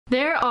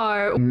There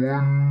are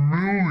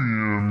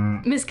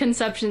 1,000,000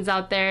 misconceptions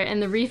out there in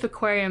the reef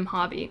aquarium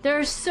hobby. There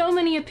are so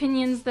many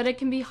opinions that it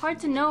can be hard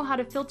to know how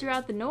to filter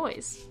out the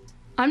noise.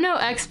 I'm no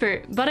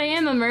expert, but I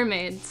am a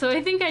mermaid, so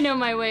I think I know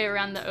my way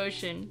around the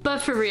ocean. But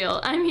for real,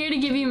 I'm here to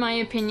give you my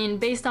opinion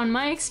based on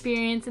my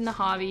experience in the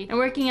hobby and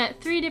working at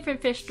 3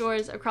 different fish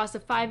stores across a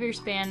 5-year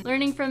span,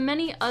 learning from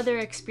many other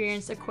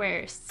experienced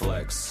aquarists.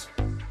 Flex,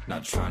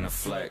 not trying to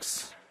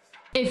flex.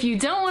 If you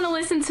don't want to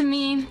listen to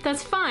me,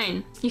 that's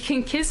fine. You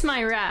can kiss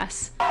my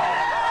ass.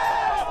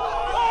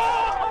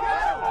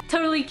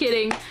 Totally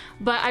kidding,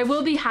 but I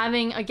will be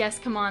having a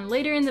guest come on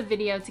later in the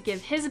video to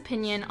give his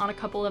opinion on a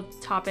couple of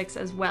topics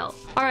as well.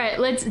 Alright,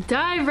 let's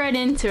dive right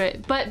into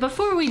it. But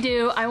before we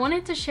do, I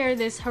wanted to share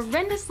this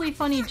horrendously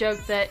funny joke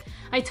that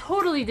I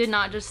totally did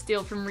not just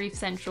steal from Reef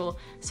Central,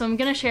 so I'm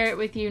gonna share it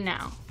with you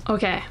now.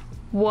 Okay,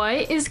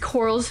 what is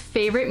Coral's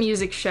favorite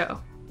music show?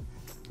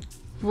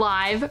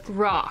 Live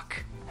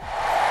rock.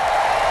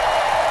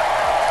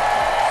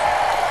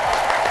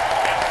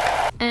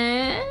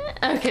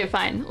 Okay,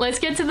 fine. Let's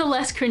get to the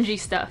less cringy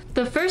stuff.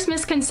 The first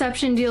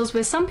misconception deals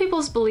with some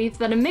people's belief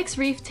that a mixed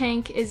reef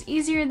tank is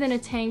easier than a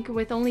tank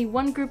with only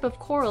one group of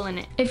coral in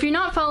it. If you're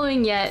not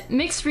following yet,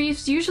 mixed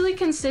reefs usually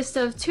consist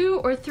of 2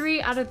 or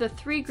 3 out of the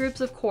 3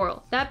 groups of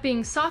coral, that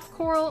being soft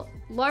coral,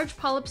 large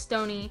polyp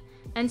stony,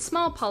 and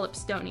small polyp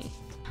stony.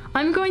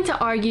 I'm going to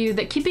argue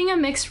that keeping a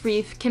mixed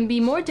reef can be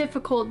more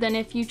difficult than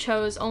if you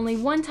chose only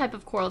one type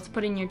of coral to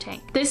put in your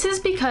tank. This is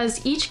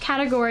because each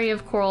category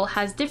of coral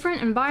has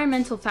different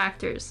environmental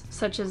factors,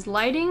 such as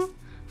lighting,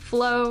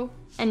 flow,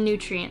 and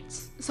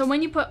nutrients. So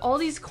when you put all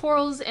these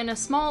corals in a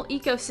small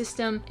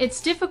ecosystem, it's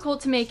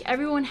difficult to make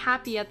everyone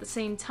happy at the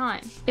same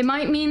time. It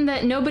might mean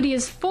that nobody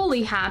is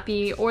fully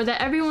happy or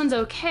that everyone's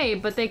okay,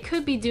 but they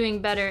could be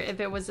doing better if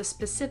it was a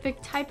specific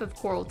type of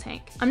coral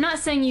tank. I'm not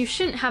saying you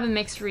shouldn't have a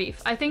mixed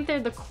reef. I think they're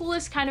the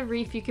coolest kind of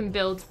reef you can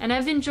build, and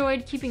I've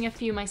enjoyed keeping a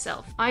few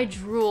myself. I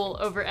drool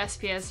over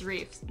SPS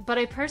reefs, but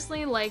I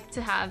personally like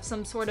to have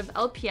some sort of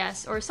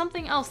LPS or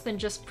something else than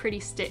just pretty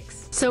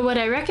sticks. So what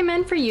I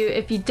recommend for you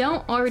if you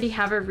don't already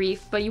have a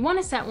reef but you want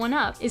to set one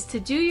up is to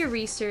do your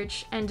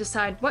research and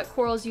decide what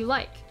corals you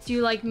like. Do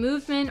you like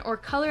movement or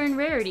color and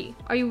rarity?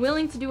 Are you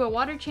willing to do a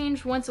water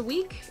change once a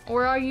week?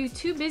 Or are you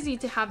too busy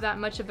to have that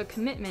much of a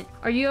commitment?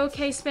 Are you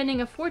okay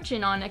spending a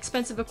fortune on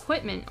expensive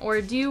equipment? Or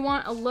do you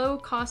want a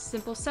low-cost,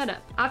 simple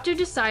setup? After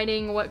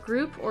deciding what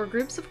group or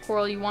groups of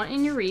coral you want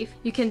in your reef,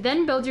 you can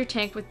then build your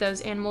tank with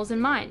those animals in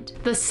mind.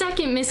 The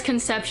second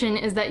misconception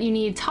is that you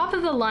need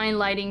top-of-the-line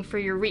lighting for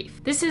your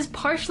reef. This is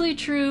partially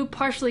true,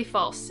 partially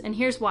false, and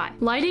here's why.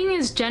 Lighting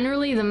is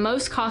generally the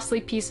most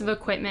costly piece of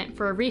equipment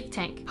for a reef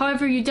tank.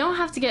 However, you don't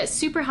have to get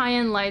super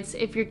high-end lights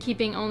if you're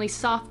keeping only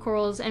soft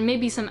corals and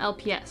maybe some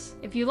LPS.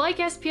 If you like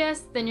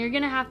SPS, then you're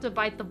gonna have to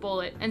bite the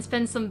bullet and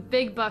spend some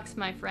big bucks,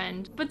 my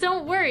friend. But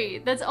don't worry,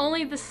 that's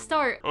only the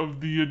start of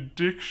the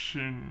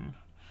addiction.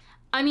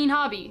 I mean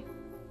hobby.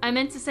 I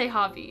meant to say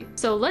hobby.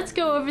 So let's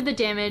go over the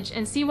damage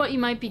and see what you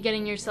might be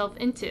getting yourself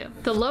into.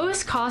 The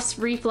lowest cost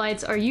reef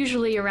lights are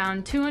usually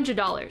around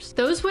 $200.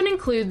 Those would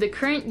include the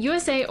current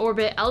USA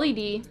Orbit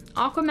LED,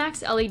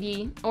 Aquamax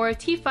LED, or a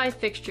T5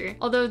 fixture,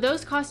 although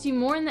those cost you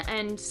more in the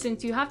end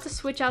since you have to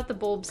switch out the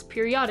bulbs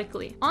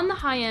periodically. On the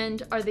high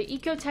end are the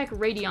Ecotech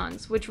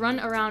Radions, which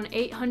run around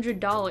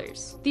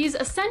 $800. These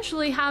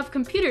essentially have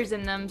computers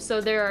in them,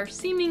 so there are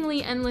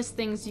seemingly endless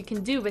things you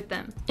can do with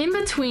them. In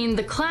between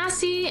the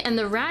classy and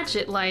the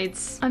ratchet lights,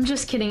 I'm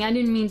just kidding, I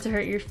didn't mean to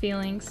hurt your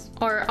feelings,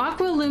 are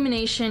Aqua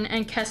Illumination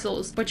and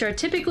Kessels, which are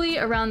typically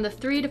around the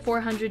 $300 to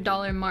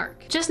 $400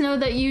 mark. Just know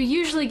that you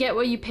usually get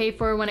what you pay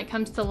for when it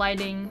comes to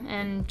lighting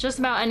and just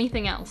about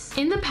anything else.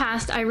 In the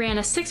past, I ran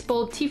a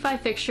 6-bulb T5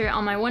 fixture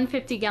on my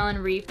 150-gallon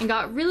reef and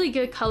got really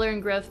good color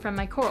and growth from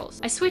my corals.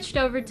 I switched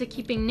over to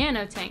keeping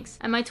nano tanks,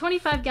 and my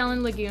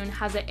 25-gallon lagoon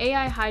has an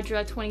AI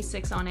Hydra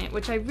 26 on it,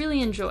 which I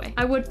really enjoy.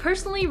 I would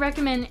personally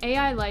recommend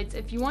AI lights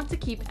if you want to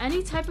keep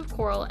any type of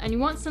coral and you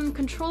want some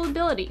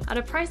controllability at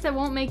a price that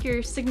won't make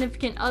your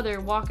significant other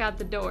walk out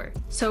the door.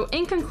 So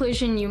in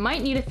conclusion, you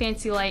might need a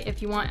fancy light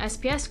if you want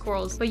SPS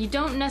corals, but you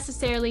don't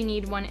necessarily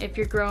need one if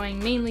you're growing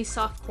mainly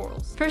soft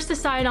corals. First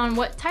decide on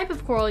what type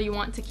of coral you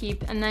want to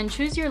keep and then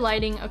choose your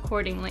lighting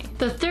accordingly.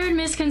 The third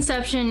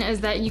misconception is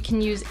that you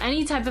can use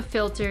any type of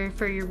filter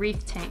for your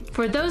reef tank.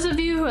 For those of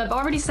you who have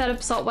already set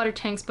up saltwater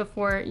tanks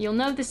before, you'll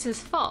know this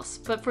is false,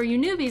 but for you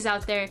newbies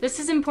out there, this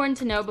is important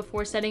to know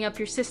before setting up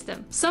your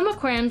system. Some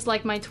aquariums,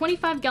 like my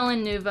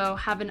 25-gallon Nuvo,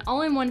 have an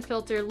all-in-one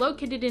filter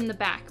located in the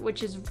back,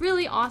 which is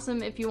really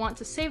awesome if you want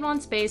to save on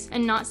space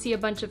and not see a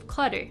bunch of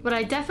clutter. What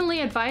I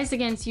definitely advise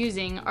against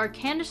using are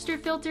canister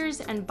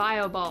filters and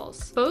bio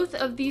balls. Both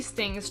of these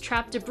things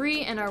trap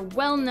debris and are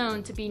well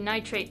known to be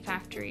nitrate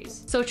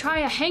factories. So try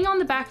a hang on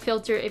the back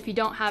filter if you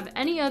don't have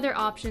any other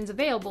options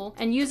available,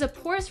 and use a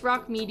porous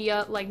rock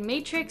media like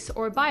Matrix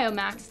or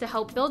Biomax to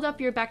help build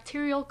up your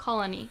bacterial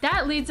colony.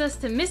 That leads us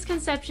to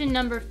misconception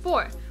number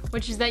 4,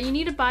 which is that you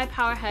need to buy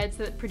power heads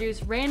that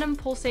produce random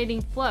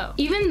pulsating flow.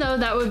 Even though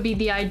that would be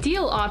the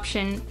ideal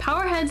option,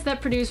 power heads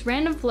that produce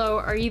random flow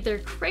are either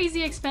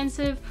crazy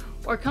expensive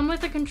or come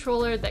with a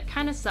controller that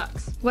kinda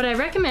sucks. What I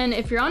recommend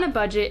if you're on a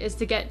budget is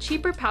to get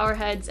cheaper power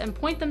heads and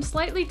point them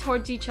slightly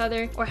towards each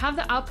other, or have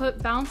the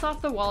output bounce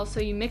off the wall so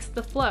you mix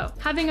the flow.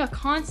 Having a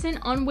constant,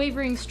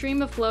 unwavering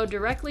stream of flow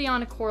directly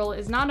on a coral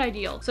is not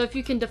ideal, so if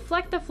you can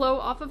deflect the flow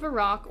off of a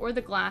rock or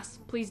the glass,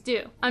 please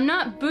do. I'm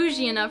not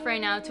bougie enough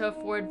right now to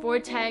afford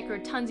Vortec or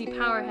Tunzi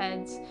power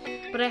heads,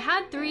 but I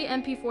had 3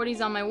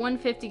 MP40s on my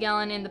 150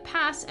 gallon in the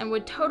past and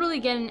would totally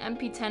get an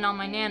MP10 on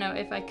my Nano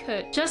if I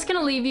could. Just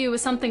gonna leave you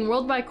with something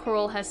Worldwide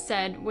Coral has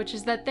said, which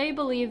is that they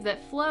believe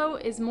that flow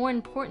is more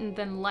important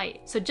than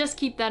light, so just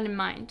keep that in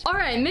mind.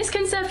 Alright,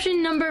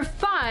 misconception number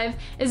 5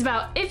 is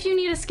about if you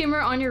need a skimmer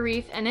on your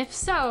reef, and if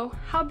so,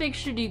 how big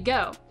should you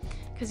go?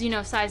 Because you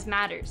know size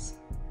matters.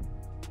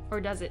 Or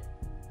does it?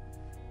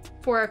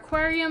 For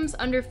aquariums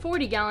under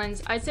 40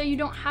 gallons, I'd say you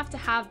don't have to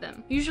have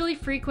them. Usually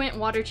frequent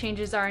water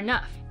changes are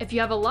enough. If you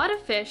have a lot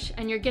of fish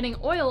and you're getting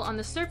oil on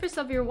the surface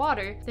of your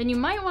water, then you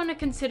might want to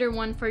consider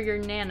one for your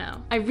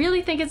Nano. I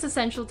really think it's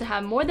essential to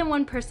have more than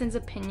one person's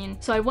opinion,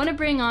 so I want to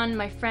bring on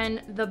my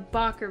friend the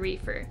Baka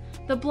Reefer,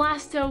 the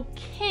Blasto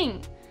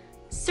King.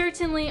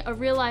 Certainly a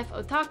real-life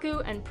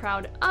otaku and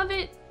proud of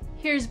it.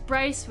 Here's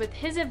Bryce with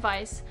his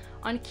advice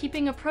on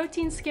keeping a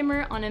protein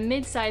skimmer on a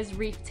mid-sized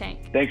reef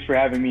tank. Thanks for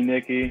having me,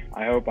 Nikki.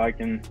 I hope I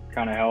can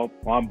kind of help.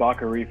 Well, I'm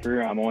Baka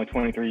Reefer. I'm only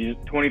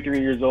 23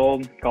 years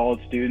old,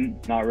 college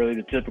student, not really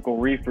the typical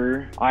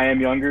reefer. I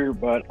am younger,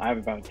 but I have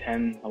about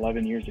 10,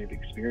 11 years of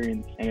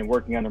experience. And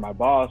working under my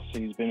boss,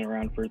 who's been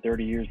around for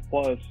 30 years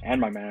plus, and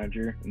my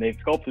manager, and they've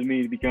sculpted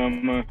me to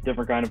become a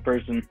different kind of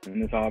person in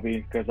this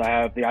hobby, because I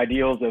have the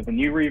ideals of the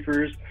new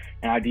reefers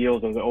and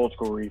ideals of the old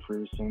school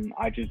reefers, and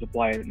I just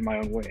apply it in my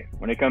own way.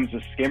 When it comes to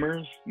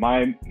skimmers,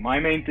 my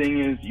main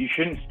thing is you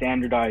shouldn't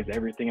standardize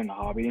everything in the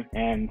hobby,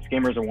 and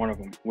skimmers are one of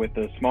them. With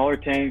the smaller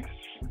tanks,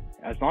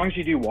 as long as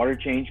you do water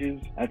changes,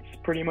 that's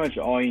pretty much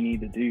all you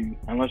need to do.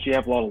 Unless you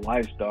have a lot of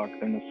livestock,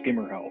 then the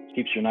skimmer helps.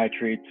 Keeps your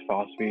nitrates,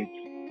 phosphates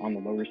on the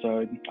lower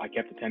side. I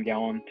kept a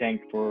 10-gallon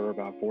tank for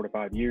about 4 to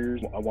 5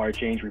 years. A water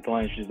change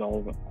replenishes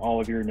all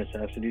of your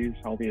necessities,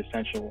 all the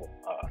essential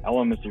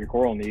elements that your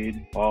coral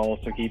need, while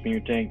also keeping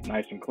your tank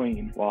nice and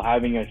clean. While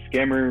having a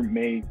skimmer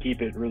may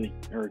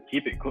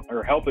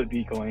help it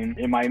be clean,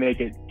 it might make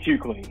it too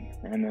clean,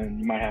 and then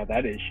you might have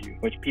that issue,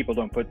 which people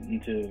don't put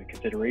into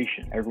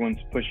consideration. Everyone's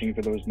pushing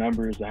for those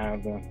numbers to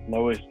have the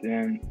lowest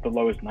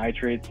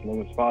nitrates, the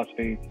lowest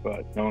phosphates,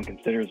 but no one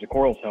considers the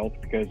coral's health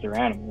because they're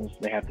animals.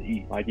 They have to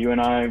eat. Like you and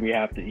I, we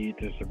have to eat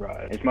to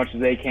survive. As much as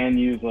they can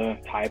use a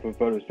type of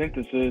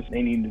photosynthesis,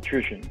 they need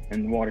nutrition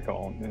in the water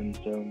column. And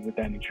so with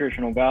that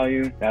nutritional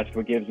value, that's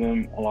what gives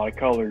them a lot of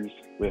colors.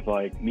 With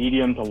like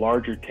medium to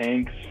larger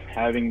tanks,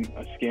 having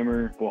a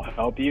skimmer will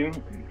help you,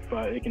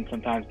 but it can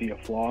sometimes be a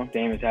flaw.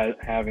 Same as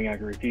having like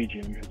a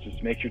refugium. It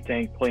just makes your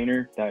tank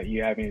cleaner that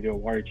you having to do a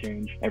water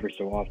change every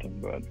so often,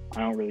 but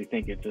I don't really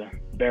think it's a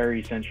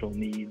very essential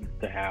need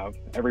to have.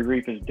 Every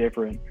reef is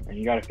different, and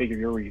you got to figure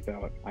your reef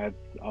out. I have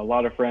a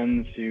lot of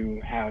friends who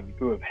have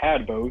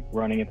had both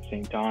running at the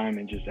same time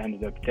and just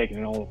ended up taking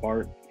it all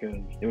apart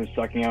because it was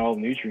sucking out all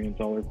the nutrients.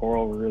 All their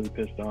coral were really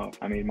pissed off.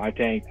 I mean, my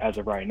tank, as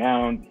of right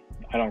now,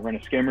 I don't run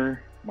a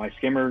skimmer. My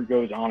skimmer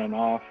goes on and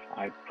off.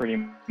 I pretty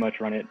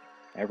much run it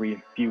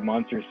every few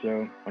months or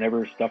so.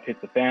 Whenever stuff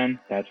hits the fan,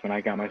 that's when I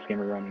got my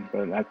skimmer running,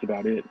 but that's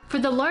about it. For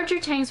the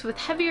larger tanks with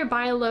heavier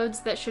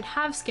bioloads that should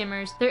have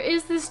skimmers, there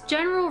is this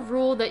general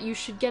rule that you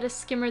should get a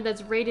skimmer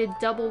that's rated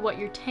double what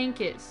your tank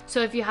is.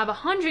 So if you have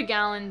 100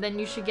 gallon, then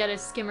you should get a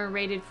skimmer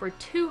rated for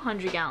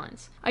 200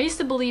 gallons. I used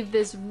to believe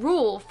this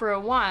rule for a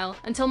while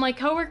until my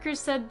coworkers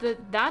said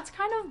that that's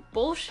kind of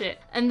bullshit,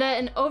 and that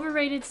an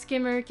overrated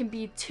skimmer can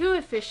be too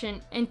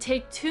efficient and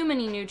take too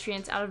many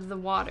nutrients out of the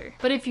water.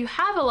 But if you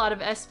have a lot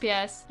of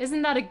SPS,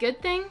 isn't that a good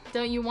thing?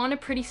 Don't you want a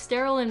pretty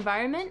sterile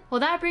environment?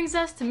 Well, that brings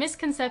us to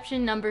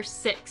misconception number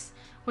 6,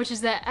 which is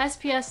that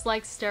SPS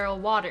likes sterile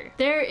water.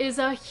 There is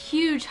a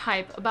huge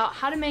hype about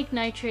how to make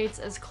nitrates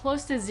as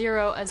close to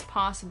zero as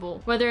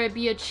possible, whether it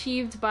be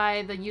achieved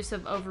by the use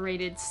of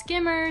overrated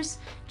skimmers,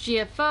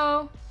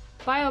 GFO,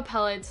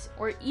 biopellets,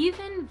 or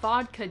even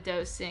vodka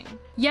dosing.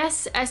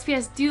 Yes,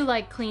 SPS do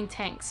like clean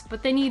tanks,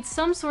 but they need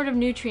some sort of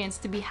nutrients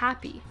to be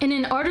happy. In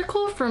an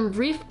article from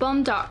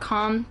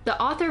reefbum.com,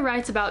 the author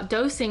writes about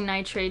dosing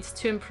nitrates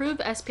to improve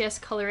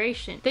SPS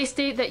coloration. They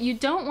state that you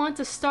don't want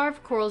to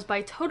starve corals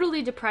by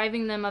totally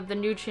depriving them of the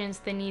nutrients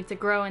they need to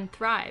grow and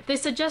thrive. They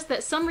suggest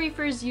that some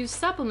reefers use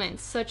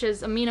supplements such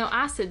as amino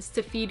acids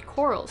to feed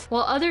corals,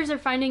 while others are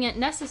finding it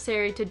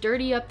necessary to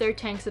dirty up their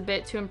tanks a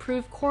bit to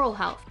improve coral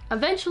health.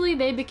 Eventually,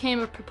 they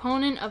became a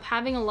proponent of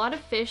having a lot of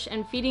fish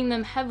and feeding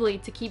them heavily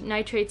to keep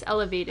nitrates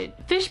elevated.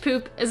 Fish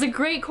poop is a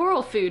great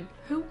coral food.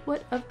 Who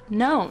would have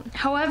known?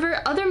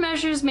 However, other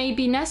measures may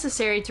be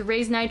necessary to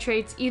raise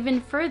nitrates even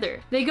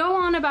further. They go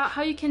on about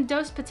how you can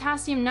dose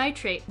potassium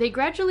nitrate. They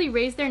gradually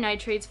raised their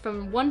nitrates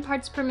from 1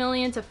 parts per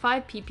million to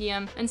 5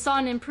 ppm and saw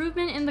an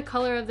improvement in the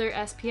color of their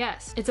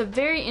SPS. It's a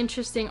very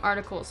interesting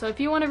article, so if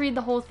you want to read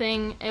the whole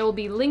thing, it will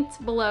be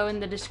linked below in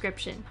the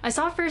description. I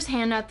saw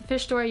firsthand at the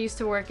fish store I used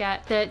to work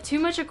at that too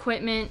much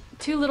equipment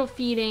too little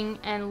feeding,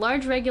 and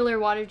large regular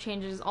water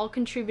changes all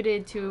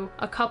contributed to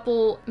a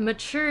couple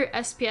mature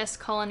SPS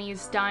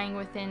colonies dying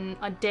within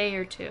a day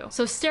or two.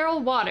 So sterile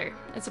water,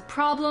 it's a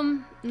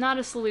problem, not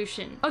a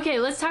solution. Okay,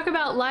 let's talk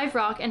about live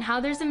rock and how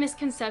there's a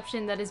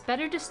misconception that is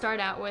better to start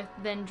out with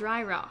than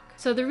dry rock.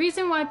 So the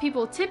reason why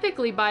people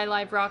typically buy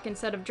live rock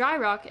instead of dry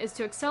rock is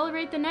to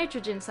accelerate the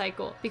nitrogen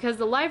cycle, because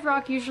the live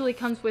rock usually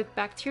comes with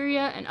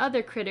bacteria and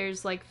other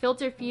critters like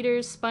filter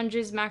feeders,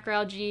 sponges,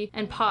 macroalgae,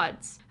 and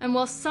pods. And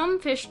while some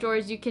fish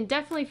stores you can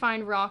definitely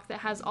find rock that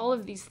has all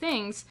of these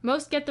things,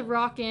 most get the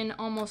rock in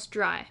almost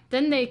dry.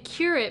 Then they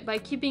cure it by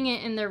keeping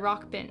it in their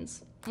rock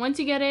bins. Once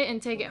you get it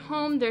and take it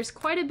home, there's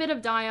quite a bit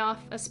of die-off,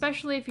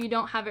 especially if you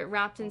don't have it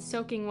wrapped in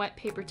soaking wet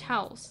paper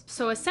towels.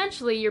 So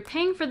essentially, you're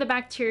paying for the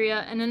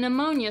bacteria and an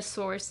ammonia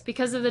source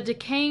because of the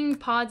decaying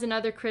pods and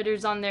other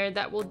critters on there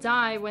that will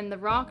die when the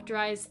rock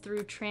dries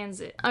through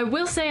transit. I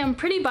will say I'm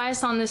pretty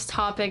biased on this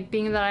topic,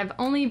 being that I've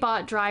only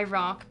bought dry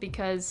rock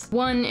because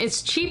 1,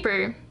 it's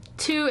cheaper,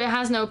 2, it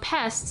has no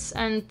pests,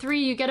 and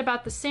 3, you get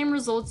about the same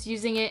results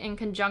using it in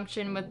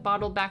conjunction with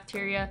bottled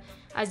bacteria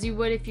as you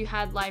would if you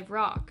had live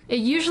rock. It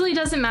usually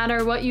doesn't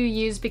matter what you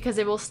use because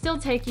it will still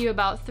take you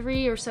about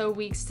 3 or so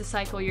weeks to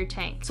cycle your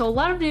tank. So a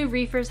lot of new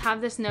reefers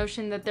have this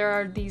notion that there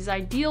are these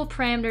ideal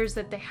parameters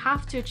that they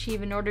have to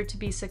achieve in order to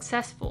be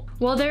successful.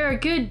 While there are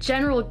good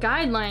general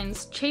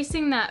guidelines,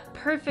 chasing that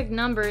perfect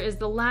number is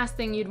the last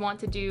thing you'd want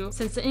to do,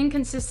 since the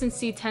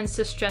inconsistency tends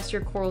to stress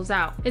your corals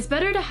out. It's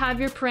better to have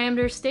your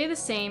parameters stay the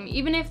same,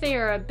 even if they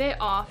are a bit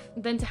off,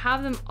 than to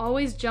have them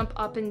always jump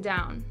up and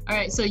down. All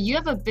right, so you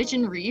have a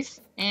bitchin' reef,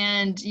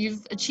 and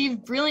you've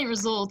achieved brilliant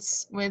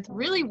results with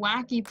really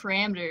wacky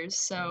parameters.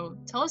 So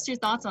tell us your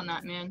thoughts on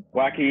that, man.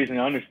 Wacky is an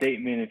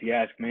understatement if you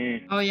ask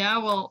me. Oh yeah,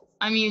 well,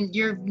 I mean,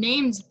 you're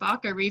named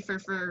Baka Reefer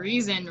for a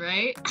reason,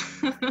 right?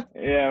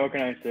 Yeah, what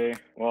can I say?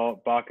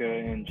 Well, baka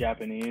in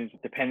Japanese,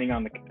 depending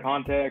on the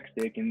context,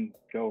 it can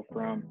go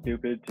from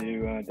stupid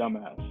to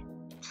dumbass.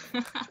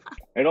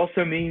 It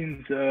also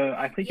means,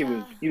 I think it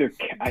was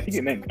I think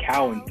it meant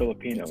cow in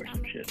Filipino or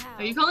some shit.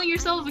 Are you calling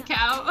yourself a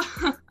cow?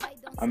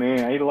 I mean,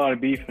 I eat a lot of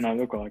beef and I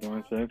look like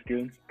one, so that's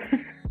good.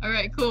 All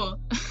right, cool.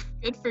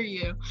 Good for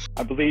you.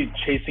 I believe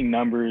chasing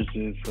numbers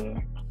is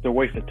it's a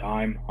waste of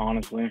time,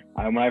 honestly.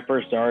 When I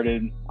first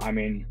started, I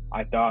mean,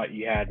 I thought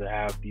you had to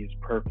have these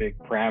perfect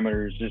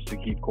parameters just to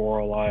keep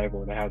coral alive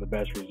or to have the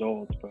best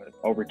results. But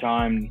over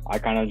time, I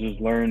kind of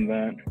just learned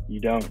that you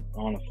don't,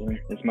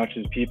 honestly. As much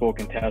as people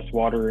can test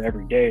water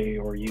every day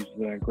or use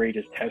the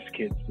greatest test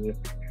kits to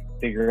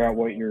figure out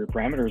what your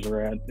parameters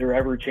are at, they're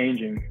ever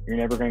changing. You're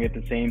never going to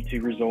get the same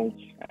 2 results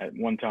at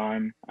one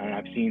time. And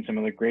I've seen some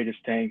of the greatest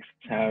tanks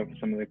have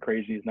some of the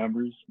craziest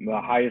numbers.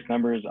 The highest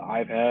numbers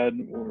I've had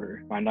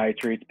were my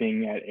nitrates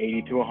being at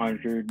 80 to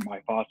 100,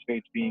 my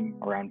phosphates being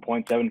around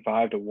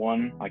 0.75 to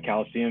 1, my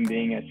calcium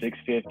being at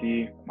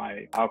 650,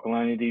 my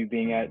alkalinity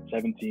being at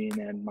 17,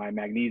 and my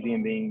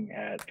magnesium being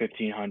at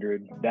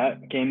 1500.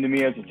 That came to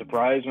me as a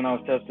surprise when I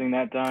was testing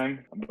that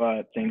time, but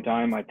at the same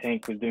time, my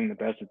tank was doing the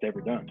best it's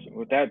ever done. So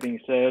with that being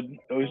said,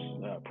 those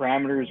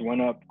parameters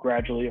went up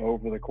gradually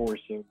over the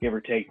course of give or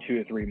take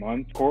 2 to 3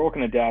 months. Coral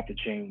can adapt to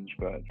change,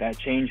 but that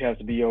change has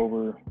to be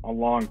over a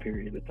long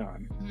period of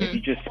time. If you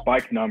just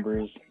spike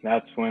numbers,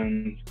 that's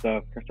when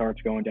stuff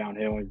starts going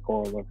downhill and your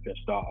coral look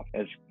pissed off.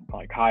 As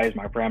like high as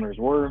my parameters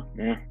were,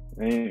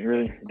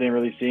 it didn't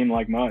really seem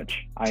like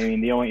much. I mean,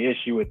 the only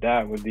issue with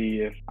that would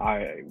be if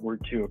I were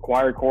to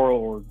acquire coral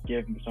or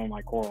give some of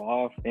my coral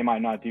off, they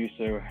might not do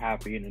so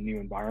happy in a new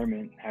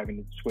environment, having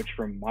to switch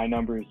from my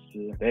numbers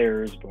to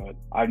theirs. But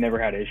I've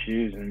never had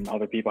issues, and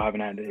other people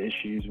haven't had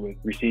issues with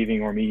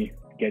receiving or me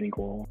getting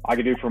coral. I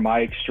could do from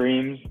my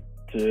extremes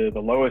to the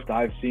lowest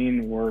I've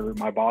seen were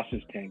my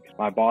boss's tanks.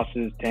 My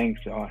boss's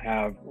tanks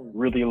have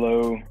really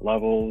low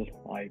levels.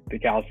 Like the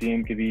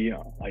calcium could be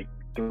like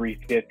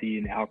 350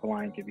 and the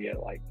alkaline could be at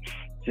like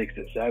 6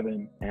 to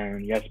 7,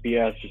 and the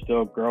SPS is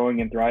still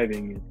growing and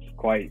thriving. It's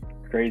quite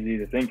crazy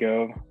to think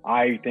of.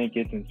 I think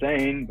it's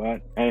insane,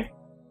 but hey,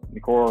 the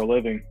coral are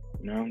living.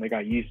 They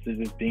got used to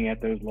just being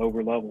at those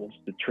lower levels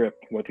to trip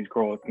what these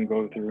corals can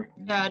go through.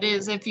 Yeah, it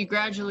is. If you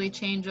gradually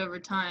change over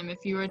time,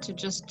 if you were to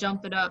just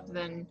jump it up,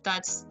 then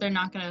they're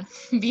not going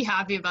to be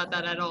happy about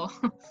that at all.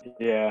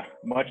 Yeah,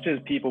 much as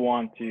people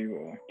want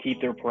to keep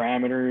their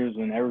parameters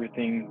and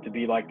everything to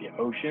be like the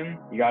ocean,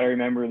 you got to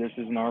remember this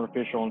is an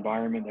artificial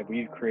environment that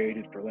we've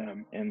created for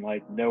them. And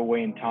like no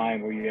way in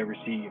time will you ever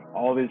see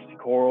all this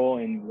coral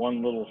in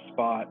one little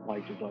spot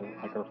like just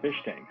like our fish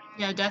tanks.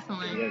 Yeah,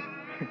 definitely. Yeah.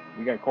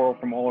 We got coral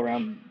from all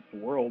around the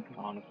world,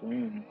 honestly,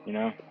 and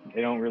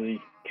they don't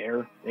really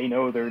care. They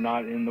know they're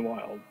not in the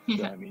wild.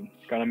 So, I mean,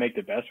 gotta make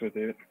the best with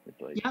it.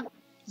 It's like, yeah,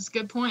 that's a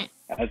good point.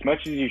 As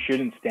much as you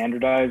shouldn't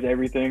standardize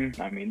everything,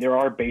 I mean, there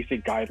are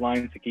basic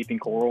guidelines to keeping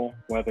coral,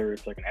 whether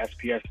it's like an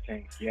SPS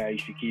tank. Yeah, you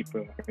should keep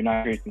your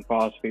nitrates and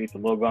phosphates a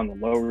little bit on the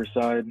lower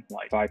side,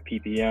 like 5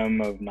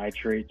 ppm of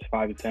nitrates,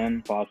 5 to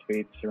 10,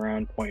 phosphates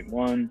around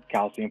 0.1,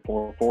 calcium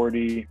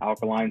 440,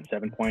 alkaline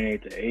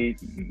 7.8 to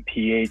 8,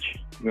 pH,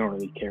 we don't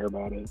really care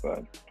about it,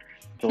 but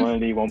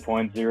Salinity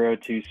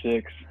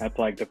 1.026. That's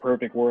like the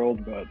perfect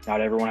world, but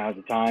not everyone has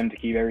the time to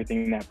keep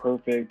everything that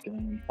perfect.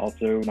 And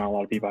also, not a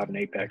lot of people have an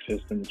Apex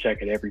system to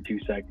check it every 2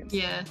 seconds.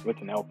 Yeah. With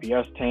an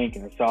LPS tank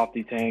and a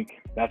softy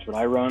tank, that's what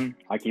I run.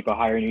 I keep a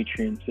higher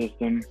nutrient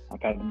system.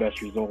 I've had the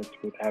best results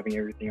with having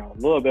everything a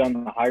little bit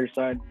on the higher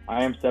side.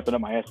 I am stepping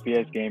up my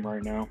SPS game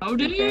right now. Oh,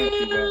 do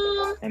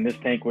you? And this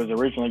tank was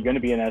originally going to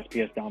be an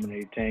SPS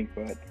dominated tank,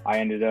 but I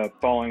ended up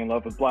falling in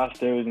love with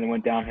Blastos and it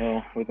went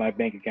downhill with my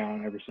bank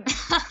account ever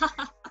since.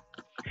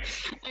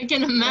 I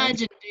can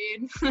imagine,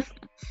 dude.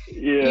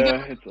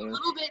 Yeah, it's a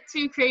little bit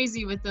too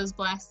crazy with those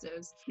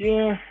Blastos.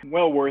 Yeah,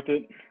 well worth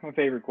it. My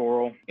favorite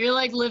coral. You're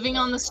like living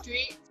on the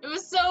street. It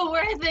was so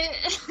worth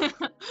it.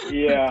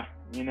 Yeah,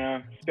 you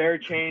know, spare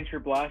change for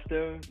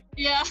Blastos.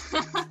 Yeah.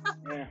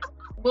 Yeah.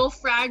 We'll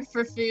frag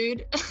for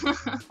food.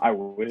 I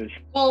wish.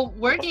 Well,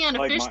 working at a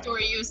Like fish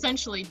store, you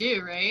essentially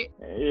do, right?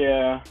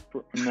 Yeah.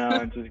 No,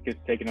 it just gets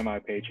taken on my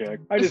paycheck.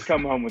 I just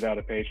come home without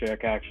a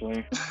paycheck,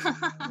 actually.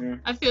 Yeah.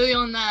 I feel you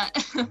on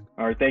that.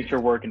 All right, thanks for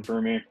working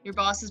for me. Your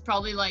boss is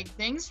probably like,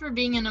 thanks for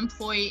being an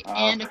employee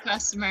and a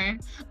customer.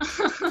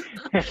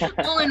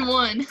 All in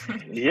one.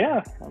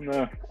 Yeah, I'm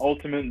the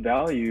ultimate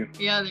value.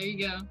 Yeah, there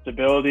you go.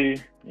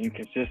 Stability and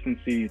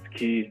consistency is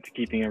key to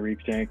keeping a reef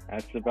tank.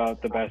 That's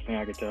about the best thing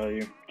I could tell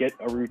you. Get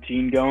a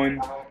routine going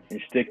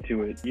and stick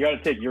to it. You got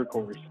to take your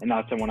course and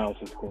not someone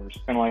else's course.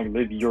 Kind of like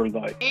live your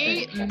life.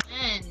 Amen.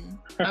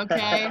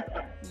 Okay.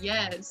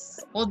 Yes.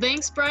 Well,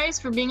 thanks, Bryce,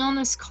 for being on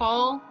this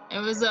call. It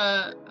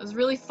was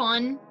really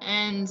fun,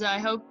 and I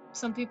hope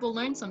some people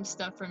learned some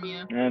stuff from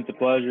you. Yeah, it's a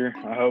pleasure.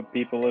 I hope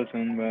people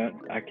listen,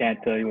 but I can't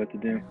tell you what to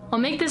do. I'll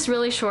make this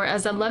really short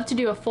as I'd love to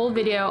do a full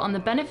video on the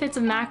benefits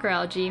of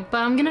macroalgae, but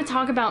I'm gonna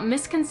talk about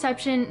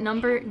misconception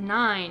number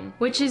 9,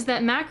 which is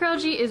that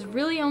macroalgae is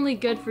really only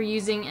good for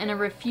using in a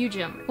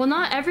refugium. While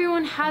not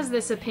everyone has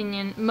this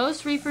opinion,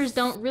 most reefers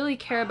don't really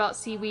care about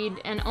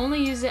seaweed and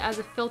only use it as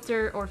a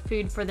filter or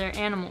food for their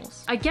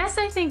animals. I guess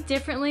I think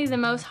differently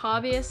than most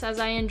hobbyists, as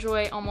I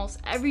enjoy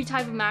almost every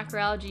type of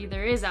macroalgae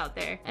there is out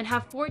there and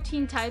have 14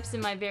 types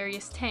in my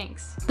various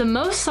tanks. The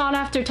most sought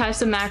after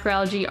types of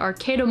macroalgae are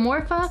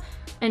Chaetomorpha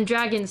and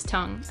dragon's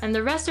tongue, and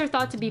the rest are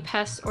thought to be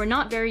pests or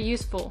not very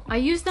useful. I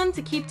use them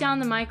to keep down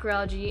the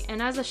microalgae and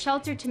as a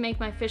shelter to make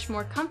my fish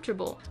more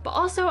comfortable, but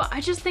also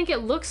I just think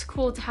it looks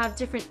cool to have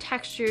different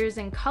textures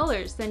and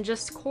colors than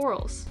just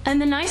corals.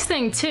 And the nice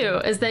thing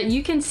too is that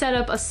you can set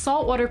up a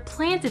saltwater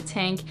planted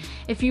tank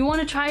if you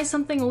want to try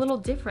something a little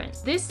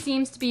different. This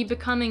seems to be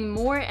becoming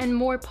more and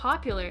more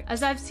popular,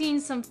 as I've seen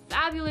some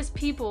fabulous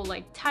people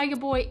like Tiger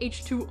Boy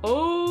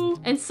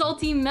H2O and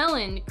Salty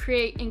Melon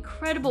create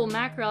incredible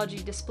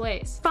macroalgae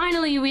displays.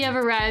 Finally, we have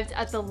arrived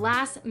at the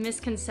last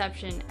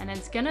misconception, and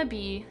it's gonna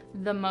be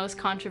the most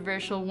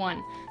controversial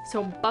one.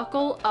 So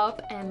buckle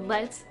up and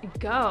let's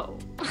go.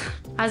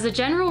 As a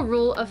general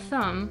rule of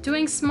thumb,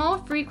 doing small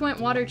frequent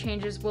water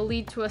changes will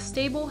lead to a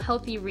stable,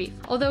 healthy reef,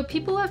 although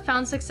people have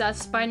found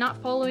success by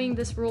not following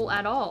this rule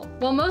at all.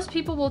 While most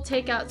people will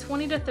take out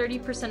 20 to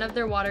 30% of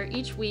their water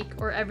each week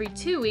or every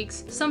 2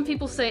 weeks, some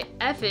people say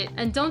F it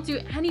and don't do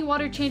any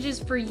water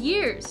changes for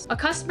years. A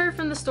customer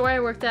from the store I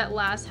worked at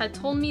last had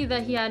told me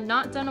that he had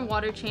not done a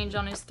water change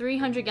on his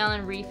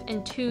 300-gallon reef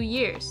in 2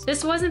 years.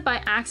 This wasn't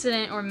by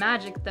accident or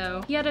magic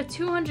though. He had a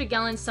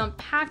 200-gallon sump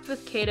packed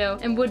with Chaeto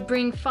and would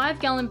bring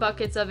 5-gallon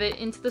buckets of it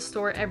into the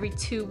store every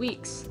 2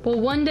 weeks. Well,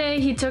 one day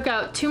he took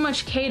out too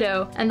much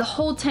Chaeto and the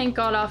whole tank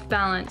got off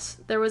balance.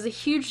 There was a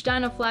huge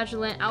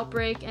dinoflagellant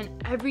outbreak and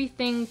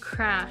everything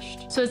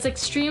crashed. So it's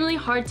extremely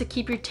hard to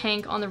keep your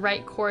tank on the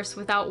right course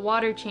without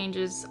water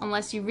changes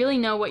unless you really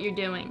know what you're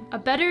doing. A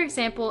better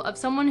example of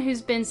someone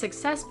who's been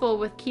successful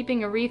with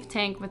keeping a reef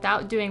tank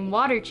without doing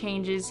water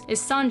changes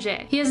is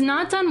Sanjay. He has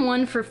not done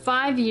one for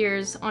 5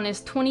 years on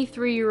his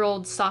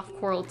 23-year-old soft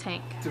coral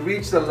tank. To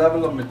reach the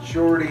level of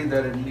maturity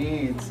that it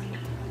needs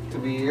to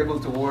be able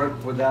to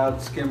work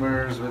without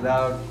skimmers,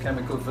 without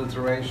chemical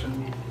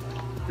filtration,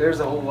 there's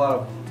a whole lot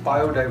of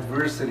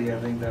biodiversity, I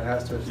think, that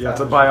has to establish. Yeah, it's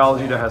a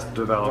biology that has to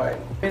develop. Right.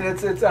 I mean,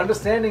 it's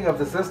understanding of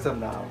the system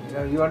now. You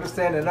know, you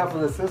understand enough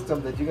of the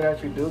system that you can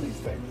actually do these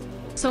things.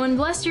 So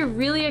unless you're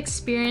really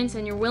experienced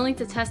and you're willing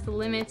to test the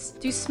limits,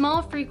 do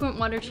small frequent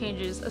water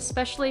changes,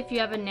 especially if you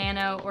have a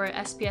nano or a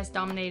SPS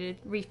dominated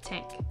reef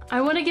tank. I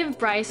want to give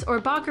Bryce,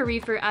 or Baka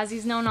Reefer as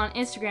he's known on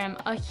Instagram,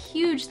 a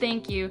huge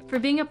thank you for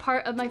being a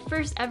part of my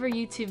first ever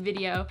YouTube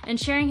video and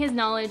sharing his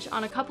knowledge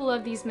on a couple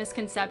of these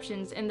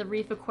misconceptions in the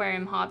reef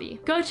aquarium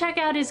hobby. Go check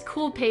out his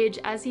cool page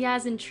as he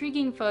has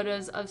intriguing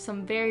photos of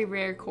some very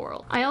rare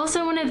coral. I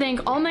also want to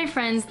thank all my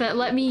friends that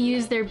let me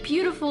use their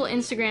beautiful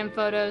Instagram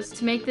photos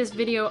to make this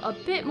video a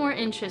bit more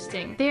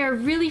interesting. They are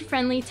really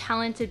friendly,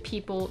 talented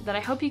people that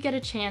I hope you get a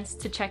chance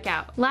to check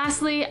out.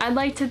 Lastly, I'd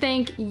like to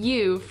thank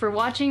you for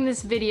watching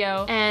this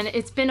video, and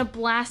it's been a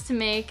blast to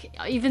make,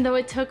 even though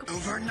it took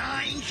over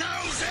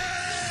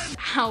 9,000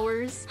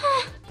 hours.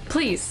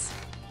 Please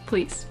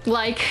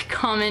like,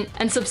 comment,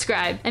 and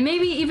subscribe, and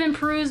maybe even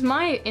peruse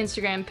my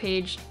Instagram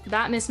page,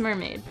 That Miss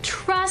Mermaid.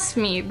 Trust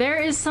me,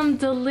 there is some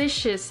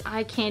delicious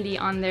eye candy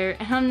on there,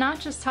 and I'm not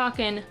just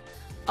talking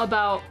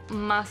about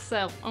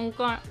myself.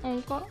 Okay.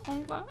 Oh my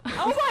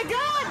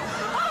god!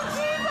 Oh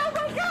jeez! Oh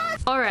my god!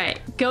 Alright,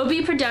 go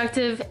be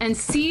productive and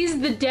seize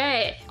the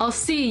day. I'll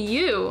see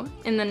you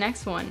in the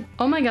next one.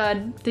 Oh my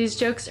god, these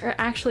jokes are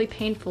actually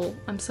painful.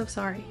 I'm so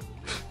sorry.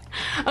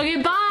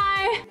 Okay,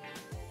 bye!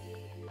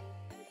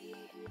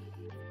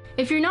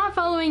 If you're not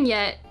following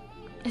yet,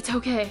 it's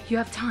okay, you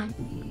have time.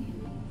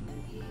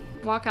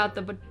 Walk out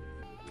the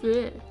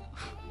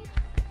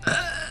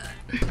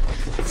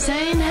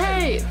saying,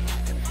 hey,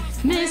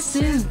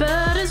 Mrs.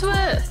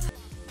 Buttersworth.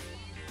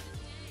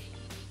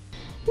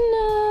 No.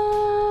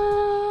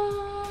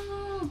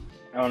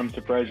 Oh, and I'm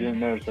surprised you didn't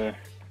notice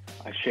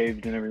I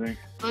shaved and everything.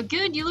 Well,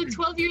 good. You look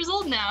 12 years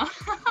old now.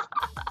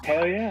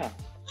 Hell yeah.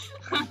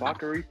 I'm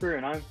Baka Reaper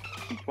and I'm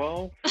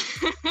 12.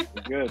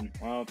 Good.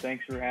 Well,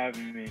 thanks for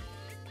having me.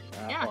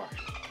 Yeah.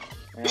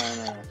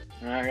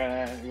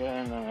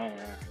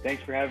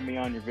 Thanks for having me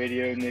on your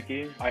video,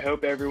 Nikki. I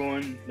hope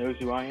everyone knows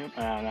who I am.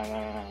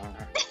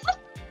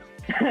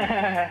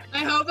 I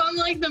hope I'm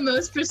like the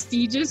most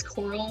prestigious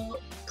coral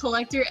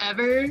collector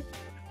ever.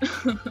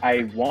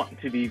 I want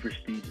to be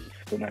prestigious,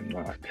 but I'm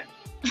not.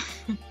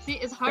 See,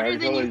 it's harder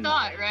than you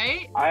thought,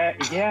 right?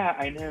 Yeah,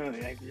 I know.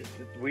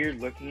 It's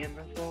weird looking at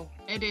myself.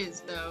 It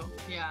is, though.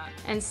 Yeah.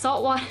 And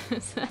saltwater.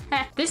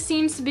 This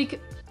seems to be.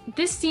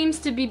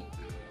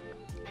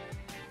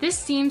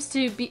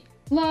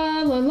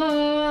 La la la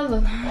la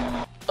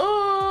la.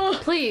 Oh,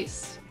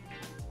 please,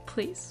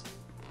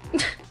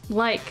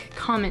 like,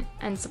 comment,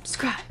 and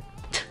subscribe.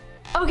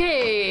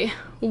 Okay.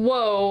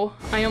 Whoa!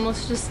 I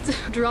almost just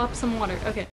dropped some water. Okay.